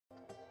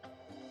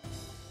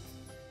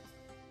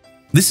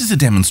This is a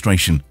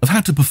demonstration of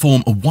how to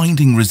perform a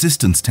winding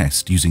resistance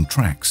test using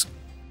TRAX.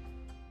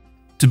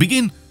 To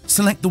begin,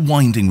 select the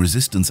Winding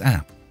Resistance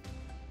app.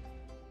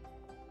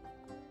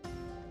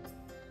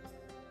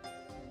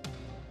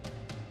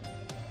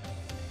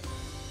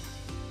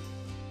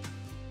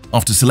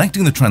 After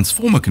selecting the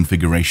transformer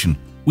configuration,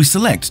 we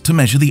select to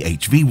measure the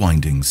HV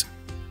windings.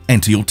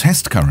 Enter your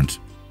test current.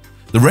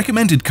 The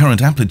recommended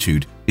current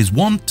amplitude is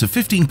 1 to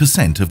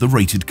 15% of the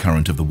rated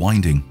current of the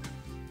winding.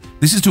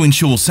 This is to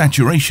ensure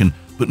saturation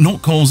but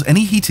not cause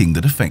any heating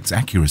that affects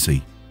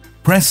accuracy.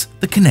 Press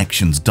the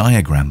Connections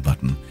diagram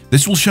button.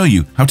 This will show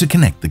you how to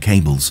connect the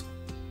cables.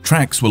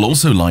 TRAX will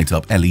also light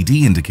up LED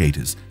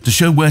indicators to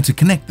show where to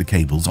connect the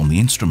cables on the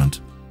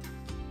instrument.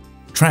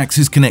 TRAX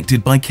is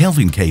connected by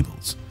Kelvin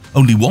cables.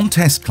 Only one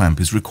test clamp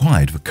is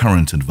required for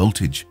current and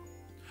voltage,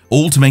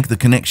 all to make the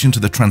connection to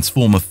the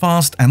transformer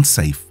fast and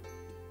safe.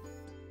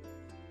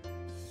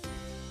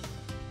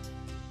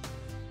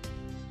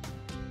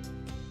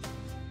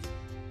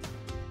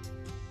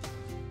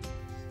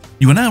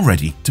 You are now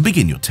ready to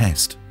begin your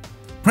test.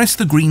 Press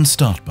the green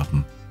Start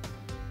button.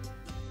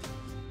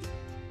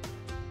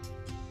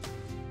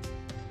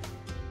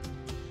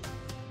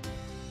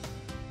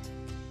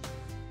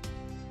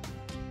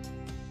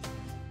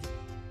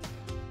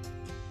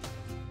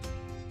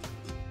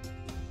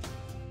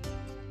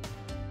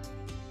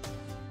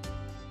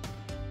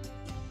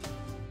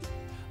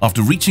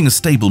 After reaching a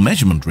stable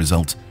measurement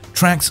result,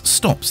 TRAX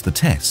stops the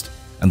test,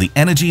 and the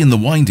energy in the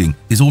winding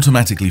is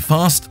automatically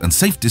fast and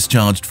safe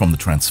discharged from the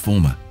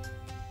transformer.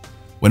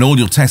 When all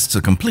your tests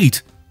are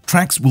complete,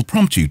 TRAX will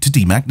prompt you to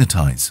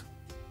demagnetize.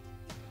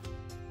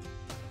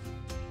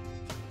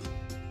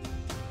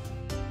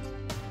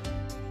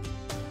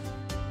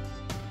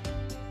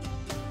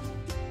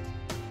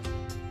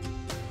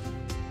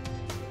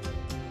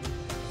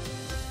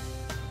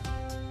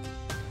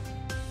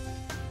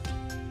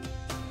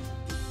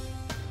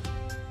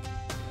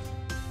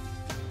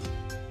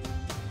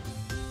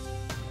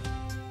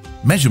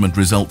 Measurement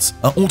results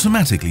are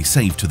automatically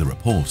saved to the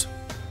report.